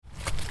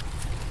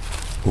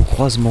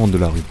croisement de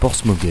la rue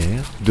Portsmauguer,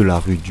 de la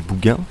rue du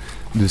Bougain,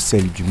 de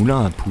celle du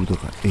Moulin à Poudre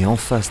et en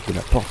face de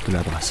la porte de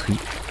la brasserie,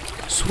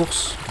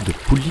 source de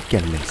Poullic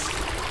al Leas.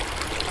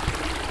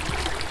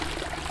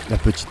 La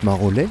petite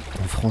mare au lait,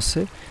 en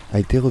français, a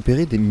été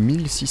repérée dès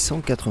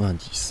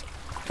 1690.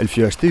 Elle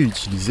fut achetée et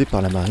utilisée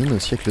par la marine au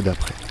siècle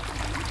d'après.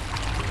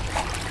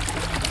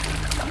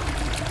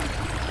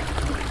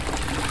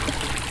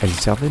 Elle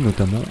servait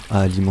notamment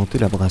à alimenter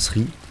la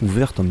brasserie,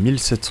 ouverte en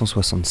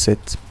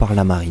 1767 par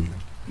la marine.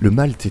 Le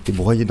malt était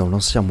broyé dans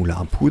l'ancien moulin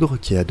à poudre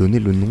qui a donné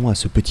le nom à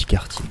ce petit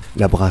quartier.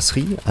 La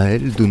brasserie a,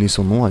 elle, donné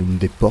son nom à une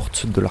des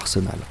portes de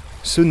l'arsenal.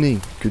 Ce n'est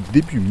que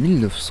début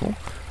 1900,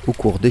 au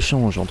cours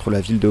d'échanges entre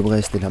la ville de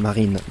Brest et la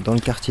marine dans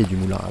le quartier du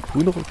moulin à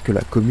poudre, que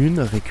la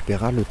commune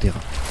récupéra le terrain.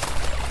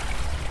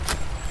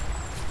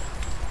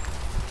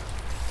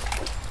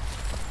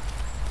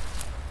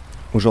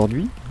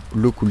 Aujourd'hui,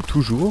 l'eau coule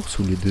toujours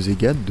sous les deux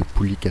égades de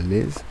Poullic al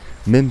Leas,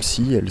 même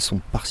si elles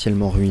sont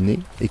partiellement ruinées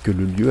et que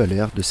le lieu a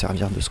l'air de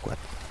servir de squat.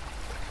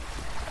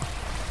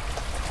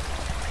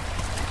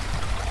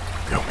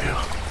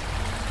 Murmure.